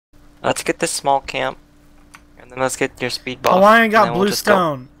Let's get this small camp, and then let's get your speed buff. Hawaiian got and blue we'll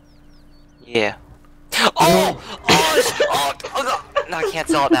stone. Yeah. Oh, no, I can't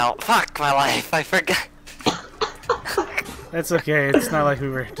sell it now. Fuck my life, I forgot. That's okay. It's not like we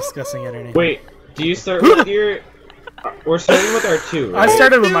were discussing it or anything. Wait, do you start with your... We're starting with our 2, right? I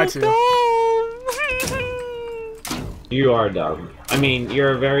started with my 2. You are dumb. I mean,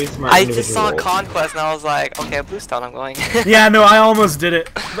 you're a very smart I individual. just saw Conquest and I was like, okay, Bluestone, I'm going. Yeah, no, I almost did it.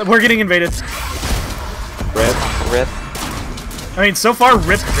 We're getting invaded. Rip. Rip. I mean, so far,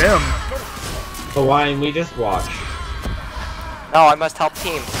 rip them. Hawaiian, we just watch. No, I must help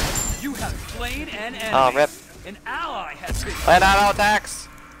team. You have slain an enemy. Oh, rip. An ally has been Let out attacks.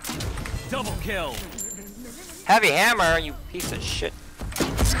 double kill. Heavy hammer, you piece of shit.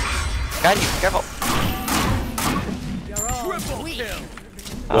 God, you careful. Triple kill.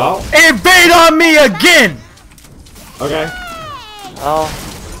 Well, Invade on me again! okay. Oh,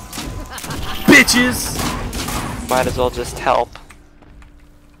 Bitches! might as well just help.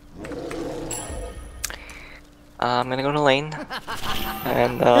 I'm gonna go to lane.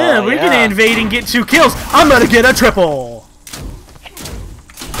 And, Yeah, we're gonna invade and get 2 kills. I'm gonna get a triple!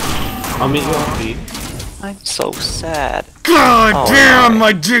 I'll meet you on speed. I'm so sad. God Oh, damn, my.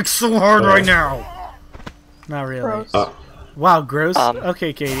 my dick's so hard right now! Not really. Uh, Wow, gross. Um,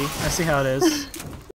 Okay, Katie, I see how it is.